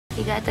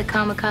You got the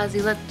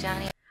kamikaze look,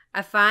 Johnny.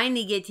 I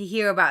finally get to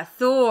hear about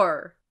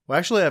Thor. Well,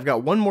 actually, I've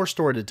got one more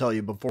story to tell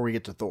you before we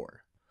get to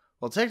Thor.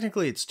 Well,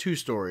 technically it's 2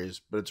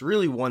 stories, but it's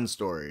really one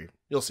story.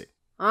 You'll see.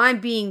 I'm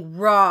being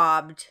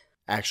robbed.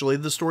 Actually,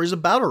 the story's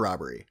about a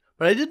robbery,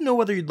 but I didn't know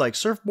whether you'd like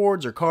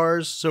surfboards or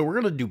cars, so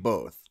we're gonna do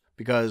both,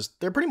 because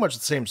they're pretty much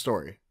the same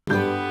story.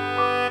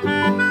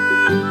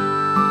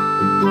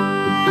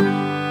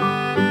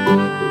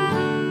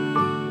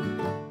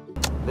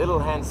 Little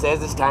Hen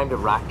says it's time to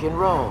rock and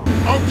roll.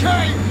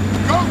 Okay,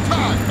 go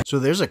time! So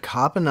there's a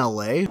cop in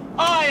LA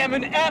I am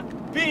an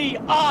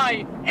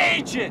FBI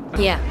agent!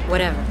 Yeah,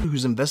 whatever.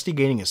 who's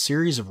investigating a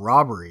series of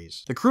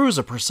robberies. The crew is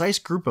a precise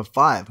group of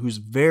 5 who's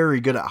very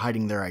good at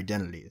hiding their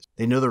identities.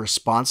 They know the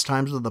response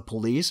times of the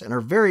police and are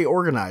very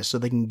organized so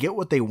they can get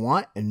what they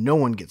want and no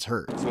one gets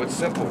hurt. So it's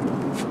simple.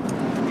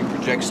 You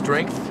project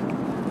strength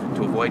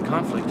to avoid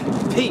conflict.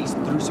 Peace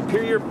through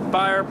superior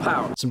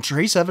firepower. Some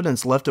trace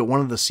evidence left at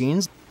one of the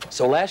scenes.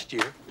 So last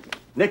year,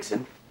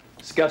 Nixon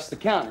scuffs the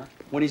counter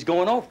when he's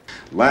going over.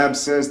 Lab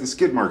says the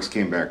skid marks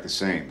came back the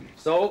same.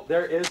 So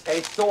there is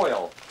a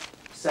soil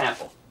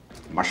sample.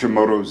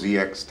 Mashimoto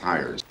ZX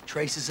tires.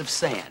 Traces of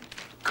sand.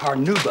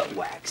 Carnauba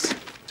wax.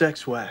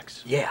 Sex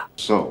wax. Yeah.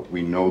 So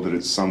we know that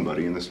it's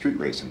somebody in the street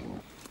racing world.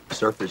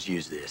 Surfers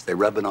use this. They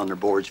rub it on their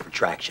boards for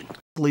traction.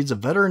 Leads a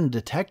veteran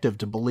detective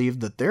to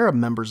believe that they're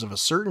members of a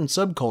certain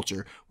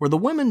subculture where the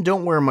women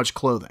don't wear much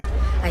clothing.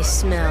 I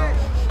smell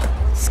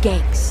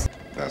skanks.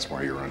 That's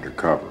why you're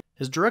undercover.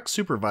 His direct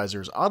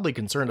supervisor is oddly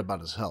concerned about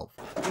his health.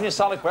 You need a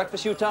solid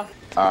breakfast, Utah?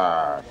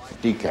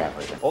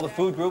 Decaf. All the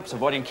food groups,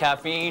 avoiding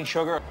caffeine,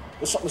 sugar.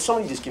 Will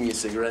somebody just give me a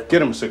cigarette?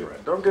 Get him a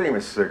cigarette. Don't get him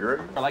a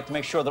cigarette. I like to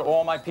make sure that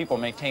all my people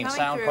maintain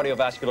sound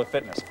cardiovascular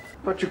fitness.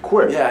 But you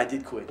quit. Yeah, I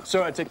did quit.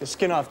 Sir, I take the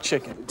skin off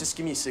chicken. Just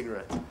give me a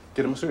cigarette.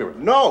 Get him a cigarette.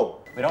 No!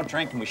 We don't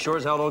drink and we sure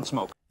as hell don't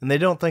smoke. And they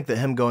don't think that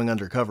him going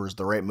undercover is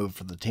the right move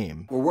for the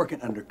team. We're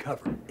working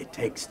undercover. It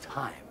takes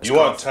time. You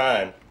want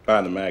time?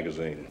 Buy the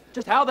magazine.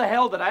 Just how the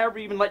hell did I ever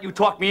even let you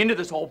talk me into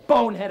this whole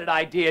boneheaded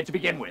idea to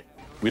begin with?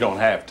 We don't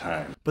have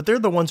time. But they're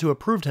the ones who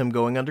approved him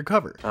going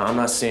undercover. I'm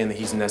not saying that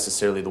he's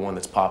necessarily the one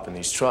that's popping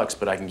these trucks,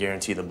 but I can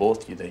guarantee the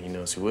both of you that he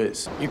knows who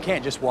is. You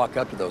can't just walk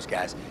up to those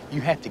guys.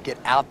 You have to get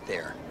out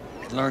there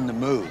and learn the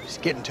moves,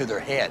 get into their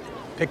head,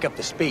 pick up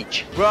the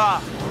speech. Brah!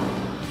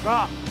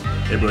 Brah!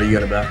 Hey, bro, you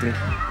got a balcony?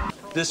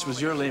 This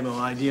was your lame-o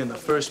idea in the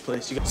first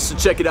place. So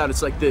check it out,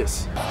 it's like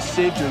this.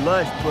 Saved your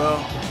life, bro.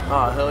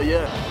 Oh, hell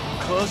yeah.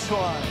 Close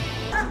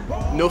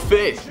one. No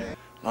face.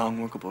 Long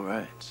workable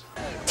rides.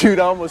 Dude,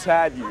 I almost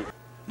had you.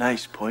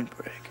 Nice point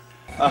break.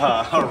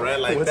 All right,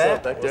 like What's that.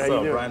 up, Doctor? What's How you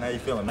up, doing? Brian? How you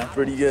feeling, man?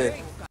 Pretty good.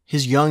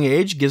 His young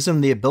age gives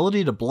him the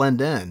ability to blend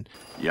in,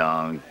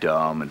 Young,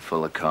 dumb, and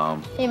full of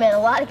cum. Hey man, a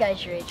lot of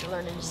guys your age are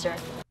learning to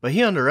surf. but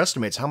he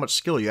underestimates how much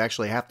skill you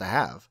actually have to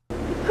have.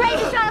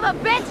 Crazy son of a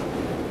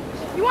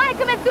bitch! You want to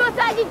commit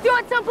suicide, you do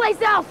it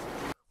someplace else!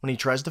 When he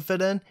tries to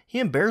fit in, he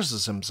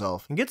embarrasses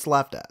himself and gets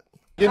laughed at.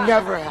 You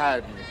never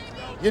had me.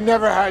 You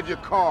never had your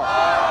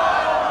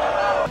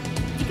car.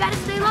 You gotta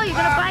stay low, you're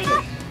gonna bite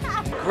it.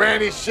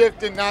 Granny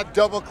shifting, not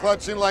double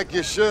clutching like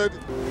you should.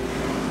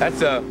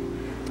 That's a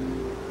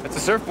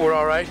surfboard,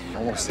 all right.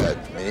 Almost said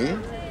me.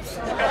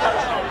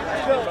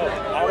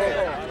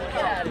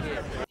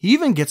 He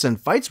even gets in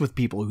fights with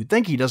people who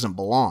think he doesn't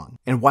belong.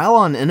 And while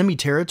on enemy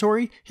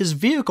territory, his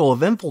vehicle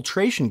of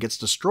infiltration gets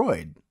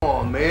destroyed.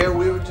 Oh man,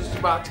 we were just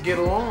about to get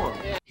along.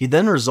 He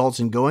then results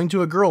in going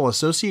to a girl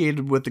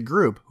associated with the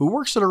group who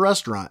works at a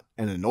restaurant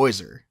and annoys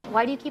her.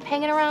 Why do you keep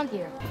hanging around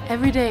here?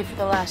 Every day for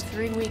the last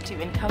 3 weeks, you've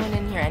been coming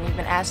in here and you've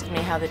been asking me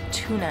how the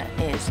tuna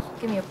is.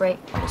 Give me a break.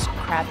 It was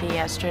crappy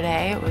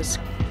yesterday, it was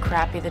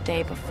crappy the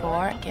day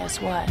before.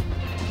 Guess what?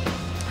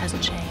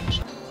 Hasn't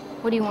changed.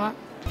 What do you want?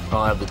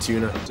 I'll have the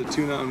tuna. It's a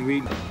tuna on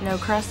wheat. No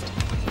crust?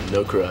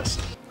 No crust.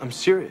 I'm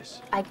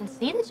serious. I can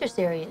see that you're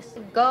serious.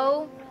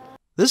 Go.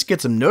 This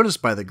gets him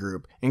noticed by the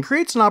group and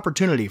creates an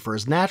opportunity for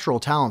his natural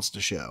talents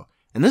to show.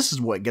 And this is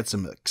what gets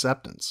him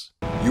acceptance.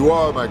 You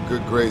are my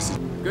good graces.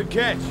 Good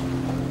catch.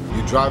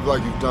 You drive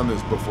like you've done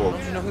this before.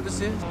 You know who this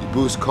is? You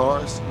boost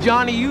cars.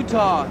 Johnny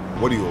Utah.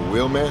 What are you, a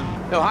wheelman?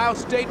 Ohio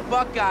State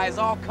Buckeyes,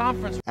 all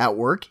conference. At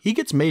work, he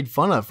gets made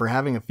fun of for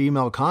having a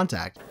female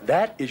contact.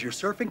 That is your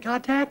surfing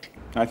contact?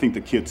 I think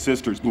the kid's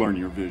sister's blurring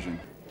your vision.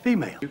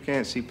 Female. You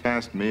can't see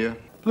past Mia.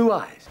 Blue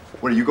eyes.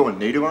 What, are you going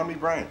native on me,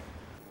 Brian?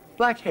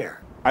 Black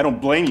hair. I don't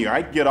blame you.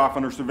 I'd get off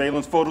on her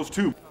surveillance photos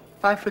too.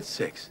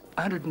 5'6",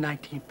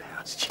 119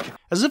 pounds.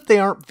 As if they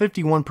aren't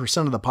 51%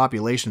 of the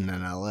population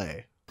in LA.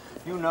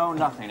 You know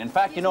nothing. In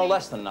fact, you know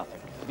less than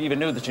nothing. If you even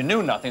knew that you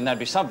knew nothing, that'd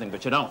be something,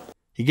 but you don't.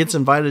 He gets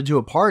invited to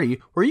a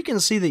party where you can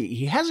see that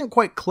he hasn't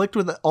quite clicked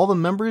with all the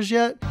members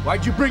yet,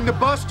 Why'd you bring the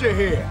Buster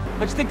here?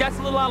 Don't you think that's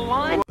a little out of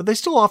line? but they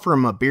still offer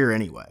him a beer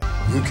anyway.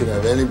 You can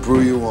have any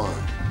brew you want,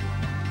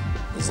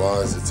 as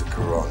long as it's a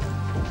Corona.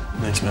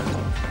 Thanks,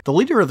 man. The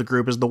leader of the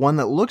group is the one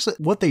that looks at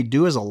what they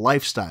do as a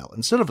lifestyle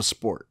instead of a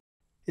sport.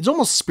 It's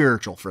almost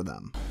spiritual for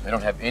them. They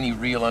don't have any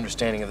real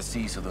understanding of the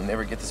sea, so they'll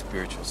never get the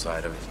spiritual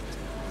side of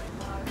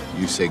it.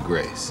 You say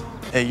grace.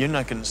 Hey, you're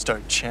not gonna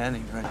start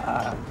chanting,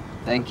 right?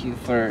 Thank you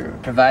for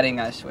providing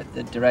us with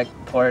the direct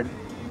port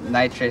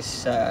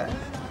nitrous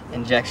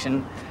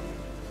injection.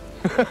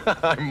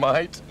 I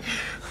might.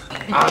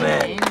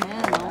 Amen.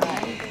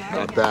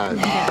 Not bad.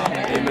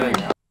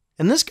 Amen.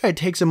 And this guy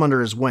takes him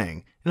under his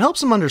wing and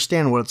helps him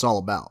understand what it's all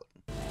about.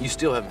 You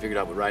still haven't figured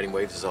out what riding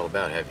waves is all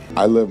about, have you?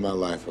 I live my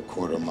life a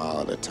quarter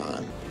mile at a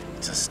time.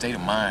 It's a state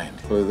of mind.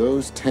 For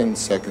those 10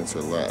 seconds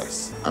or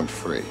less, I'm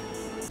free.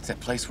 It's that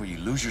place where you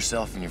lose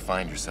yourself and you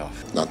find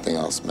yourself. Nothing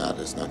else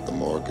matters. Not the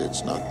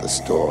mortgage, not the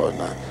store,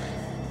 not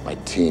my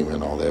team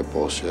and all their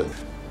bullshit.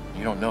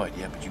 You don't know it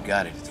yet, but you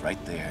got it. It's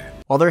right there.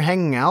 While they're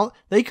hanging out,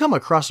 they come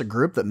across a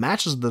group that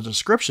matches the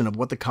description of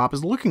what the cop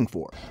is looking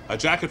for. A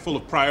jacket full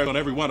of priors on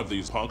every one of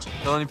these punks.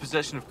 Felony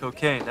possession of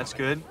cocaine, that's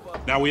good.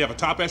 Now we have a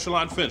top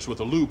echelon Finch with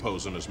a lube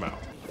hose in his mouth.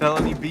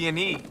 Felony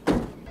B&E.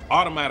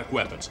 Automatic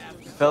weapons.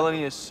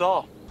 Felony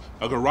assault.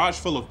 A garage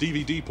full of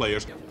DVD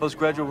players.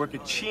 Postgraduate work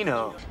at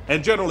Chino.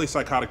 And generally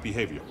psychotic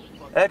behavior.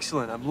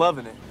 Excellent, I'm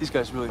loving it. These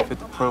guys really fit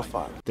the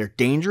profile. They're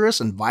dangerous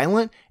and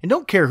violent and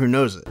don't care who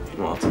knows it.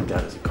 Well, I'll take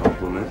that as a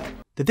compliment.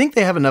 They think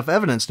they have enough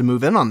evidence to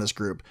move in on this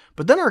group,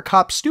 but then our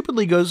cop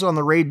stupidly goes on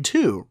the raid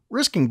too,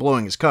 risking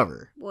blowing his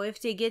cover. Well,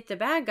 if they get the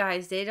bad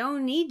guys, they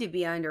don't need to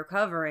be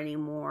undercover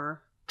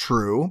anymore.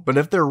 True, but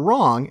if they're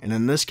wrong, and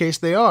in this case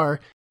they are,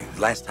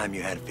 last time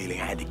you had a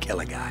feeling I had to kill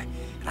a guy,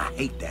 and I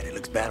hate that. It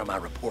looks bad on my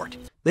report.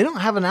 They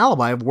don't have an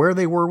alibi of where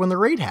they were when the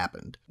raid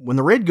happened. When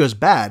the raid goes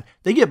bad,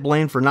 they get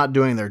blamed for not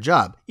doing their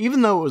job,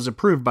 even though it was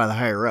approved by the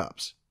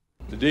higher-ups.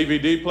 The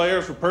DVD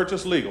players were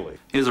purchased legally.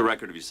 Here's a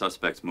record of your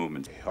suspect's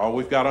movements. All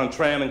we've got on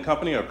Tran and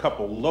Company are a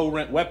couple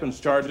low-rent weapons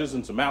charges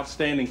and some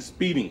outstanding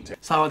speeding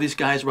tickets. Saw these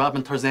guys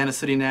robbing Tarzana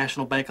City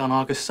National Bank on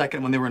August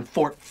 2nd when they were in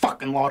Fort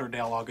fucking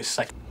Lauderdale August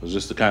 2nd. Is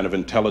this the kind of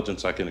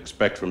intelligence I can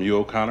expect from you,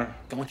 O'Connor?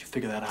 Why don't you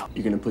figure that out?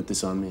 You're gonna put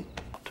this on me.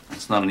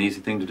 It's not an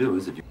easy thing to do,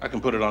 is it? I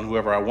can put it on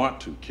whoever I want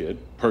to, kid.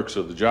 Perks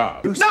of the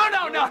job.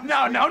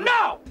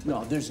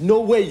 No, there's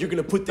no way you're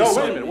gonna put this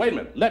No, on wait a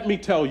minute. Let me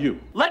tell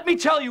you. Let me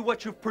tell you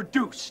what you've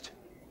produced.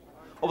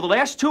 Over the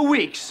last 2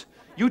 weeks,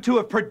 you two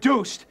have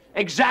produced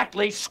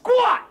exactly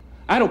squat!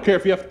 I don't care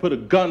if you have to put a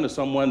gun to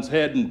someone's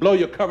head and blow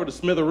your cover to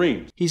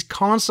smithereens. He's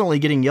constantly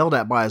getting yelled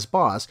at by his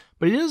boss,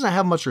 but he doesn't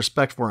have much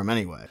respect for him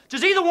anyway.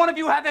 Does either one of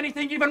you have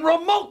anything even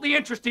remotely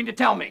interesting to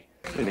tell me?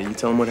 Hey, did you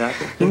tell him what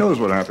happened? He knows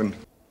what happened.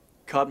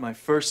 Caught my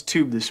first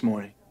tube this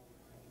morning,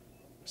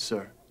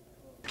 sir.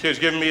 Kids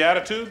giving me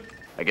attitude?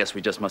 I guess we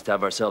just must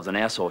have ourselves an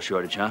asshole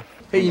shortage, huh?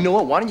 Hey, you know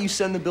what? Why don't you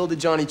send the bill to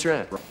Johnny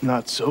Tran?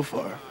 Not so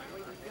far.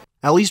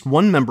 At least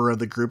one member of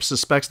the group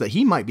suspects that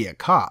he might be a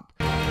cop.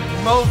 He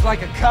moves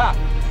like a cop.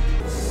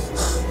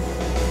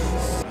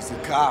 He's a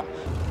cop.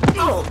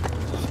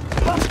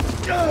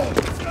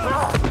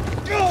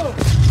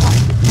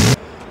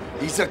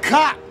 He's a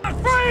cop.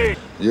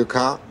 You a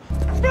cop?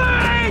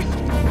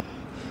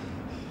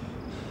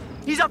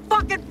 He's a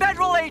fucking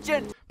federal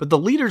agent! But the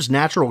leader's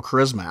natural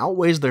charisma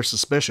outweighs their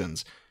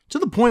suspicions, to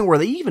the point where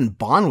they even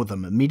bond with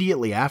him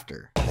immediately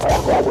after.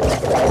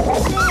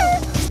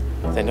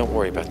 Then don't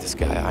worry about this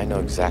guy. I know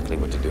exactly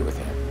what to do with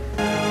him.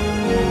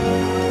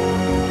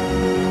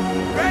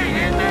 Great,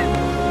 isn't it?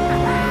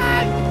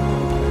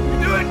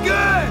 You're doing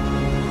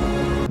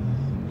good!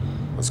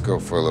 Let's go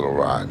for a little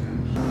ride.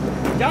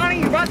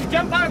 Donnie, you're about to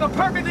jump out of a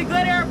perfectly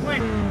good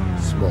airplane!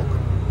 Smoke.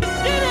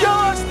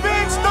 Yo,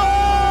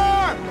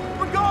 Speedster!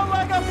 We're going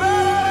like a bat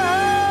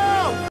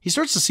out of hell! He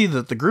starts to see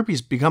that the group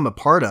he's become a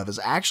part of is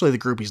actually the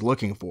group he's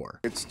looking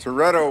for. It's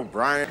Torreto,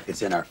 Brian.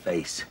 It's in our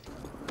face.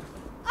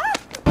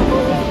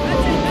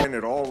 And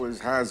it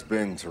always has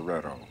been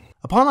Torreto.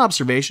 Upon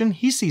observation,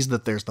 he sees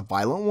that there's the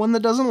violent one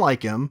that doesn't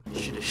like him.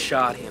 Should have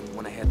shot him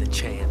when I had the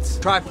chance.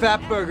 Try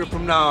Fat Burger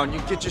from now on. You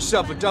can get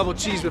yourself a double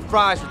cheese with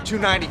fries for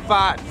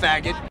 $2.95,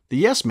 faggot. The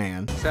yes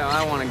man. That's how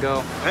I want to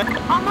go.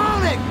 I'm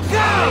on it!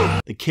 Go!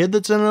 The kid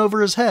that's in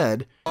over his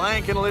head. I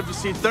ain't gonna live to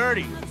see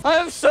 30.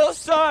 I'm so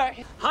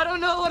sorry. I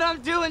don't know what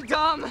I'm doing,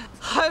 Dom.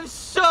 I'm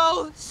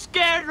so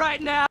scared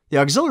right now. The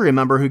auxiliary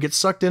member who gets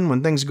sucked in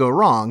when things go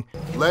wrong.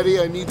 Letty,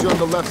 I need you on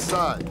the left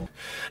side.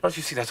 Don't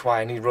you see that's why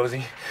I need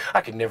Rosie?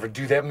 I could never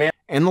do that, man.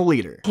 And the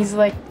leader. He's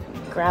like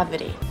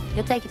gravity.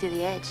 He'll take you to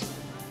the edge.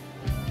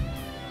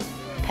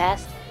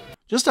 Past.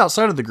 Just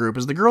outside of the group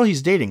is the girl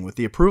he's dating with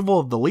the approval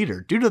of the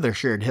leader due to their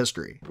shared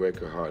history. Break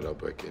her heart, I'll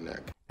break your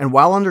neck. And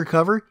while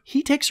undercover,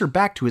 he takes her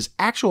back to his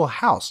actual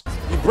house.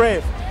 Be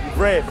brave. Be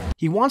brave.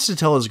 He wants to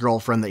tell his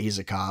girlfriend that he's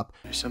a cop.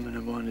 There's something I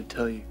wanted to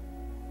tell you.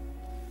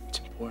 It's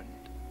important.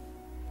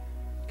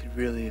 It could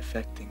really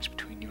affect things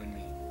between you and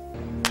me.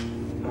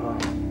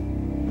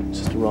 It's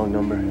just the wrong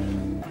number.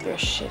 You're a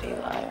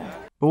shitty liar.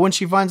 But when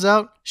she finds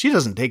out, she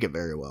doesn't take it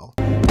very well.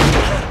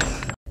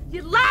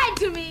 You lied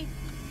to me!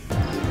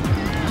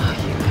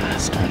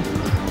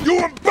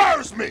 You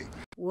embarrass me!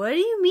 What do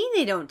you mean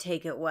they don't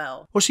take it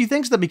well? Well, she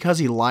thinks that because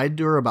he lied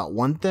to her about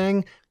one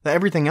thing, that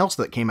everything else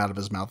that came out of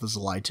his mouth is a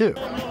lie too.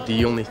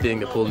 The only thing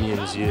that pulled me in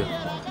was you.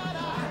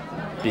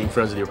 Being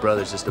friends with your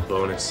brother's just a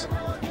bonus.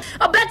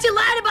 I'll bet you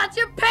lied about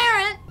your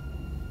parent!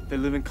 They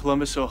live in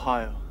Columbus,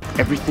 Ohio.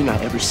 Everything I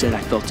ever said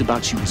I felt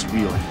about you was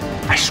real.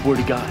 I swear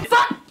to God.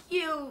 Fuck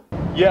you!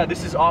 Yeah,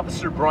 this is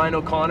Officer Brian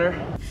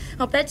O'Connor.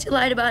 I'll bet you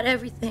lied about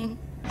everything.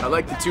 I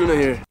like the tuna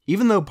here.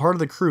 Even though part of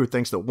the crew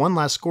thinks that one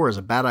last score is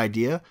a bad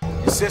idea,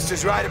 Your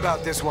sister's right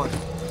about this one.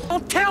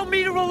 Don't tell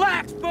me to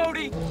relax,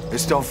 Bodhi.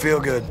 This don't feel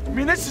good. I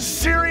mean, this is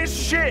serious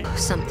shit.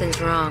 Something's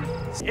wrong.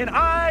 And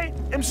I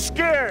am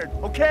scared,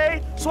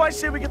 okay? So I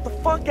say we get the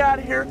fuck out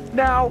of here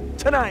now,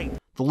 tonight.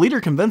 the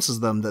leader convinces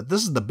them that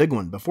this is the big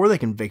one before they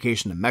can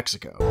vacation to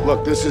Mexico.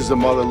 Look, this is the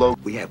mother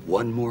lode. We have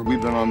one more. We've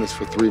been on this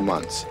for 3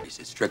 months.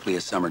 It's strictly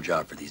a summer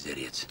job for these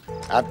idiots.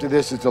 After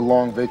this, it's a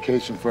long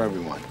vacation for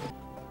everyone.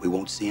 We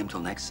won't see him till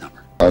next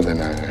summer. Other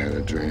night, I had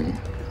a dream.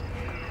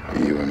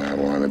 You and I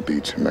were on a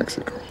beach in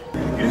Mexico.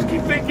 You just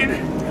keep thinking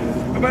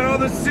about all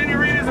the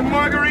senoritas and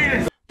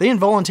margaritas. They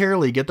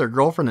involuntarily get their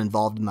girlfriend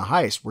involved in the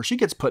heist, where she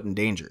gets put in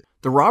danger.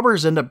 The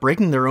robbers end up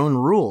breaking their own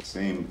rules.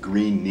 Same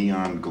green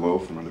neon glow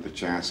from under the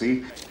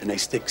chassis. And they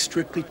stick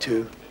strictly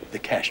to the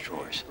cash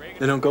drawers.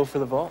 They don't go for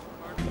the vault.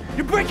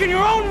 You're breaking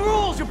your own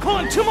rules. You're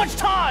pulling too much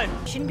time.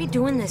 Shouldn't be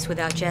doing this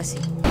without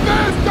Jesse.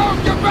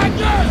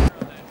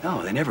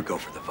 No, they never go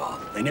for the vault.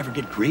 They never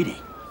get greedy.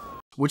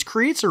 Which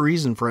creates a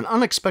reason for an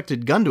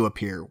unexpected gun to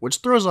appear, which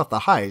throws off the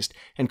heist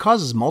and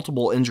causes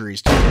multiple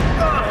injuries to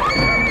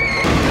them.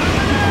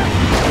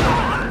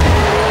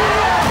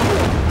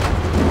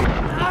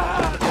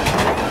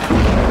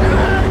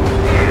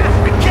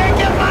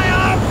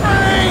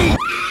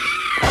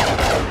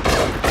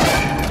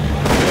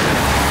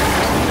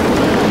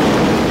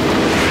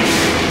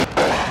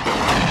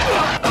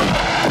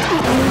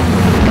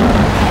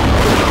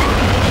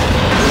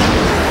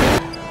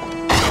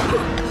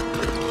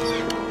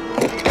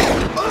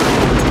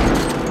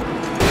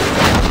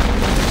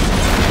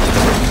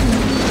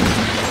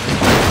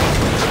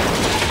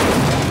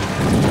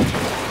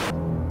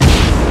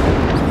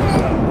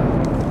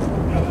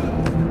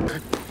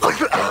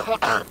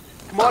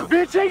 Come on,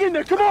 bitch, hang in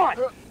there, come on!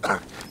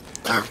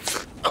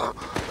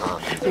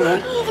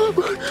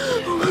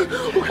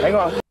 Hang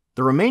on.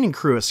 The remaining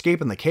crew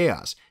escape in the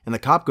chaos, and the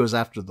cop goes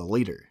after the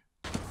leader.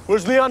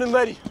 Where's Leon and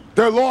Letty?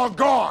 They're long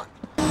gone.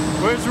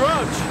 Where's Roach?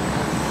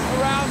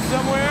 Around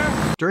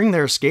somewhere? During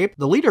their escape,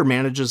 the leader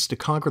manages to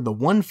conquer the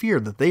one fear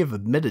that they have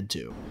admitted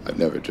to. I've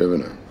never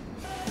driven her.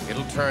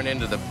 It'll turn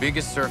into the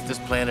biggest surf this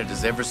planet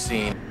has ever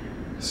seen.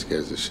 It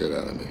scares the shit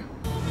out of me.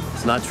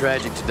 It's not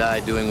tragic to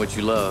die doing what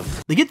you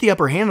love. They get the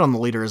upper hand on the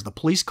leader as the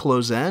police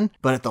close in,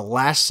 but at the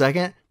last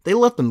second, they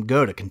let them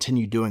go to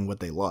continue doing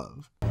what they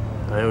love.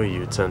 I owe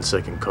you a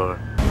 10-second car.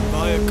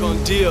 Vaya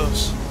con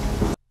Dios.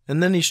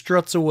 And then he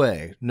struts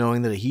away,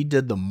 knowing that he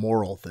did the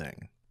moral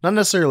thing. Not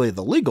necessarily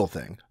the legal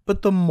thing,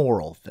 but the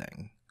moral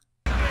thing.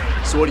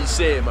 So what do you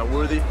say? Am I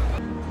worthy?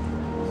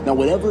 Now,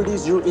 whatever it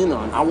is you're in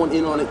on, I want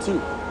in on it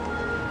too.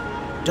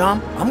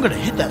 Dom, I'm gonna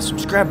hit that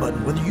subscribe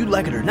button whether you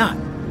like it or not.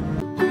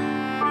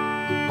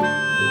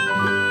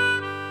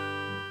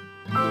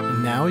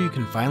 And now you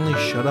can finally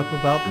shut up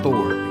about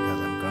Thor, because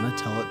I'm gonna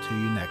tell it to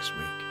you next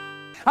week.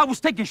 I was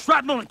taking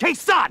shrapnel and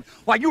K-Sod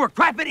while you were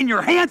crapping in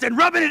your hands and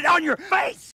rubbing it on your face!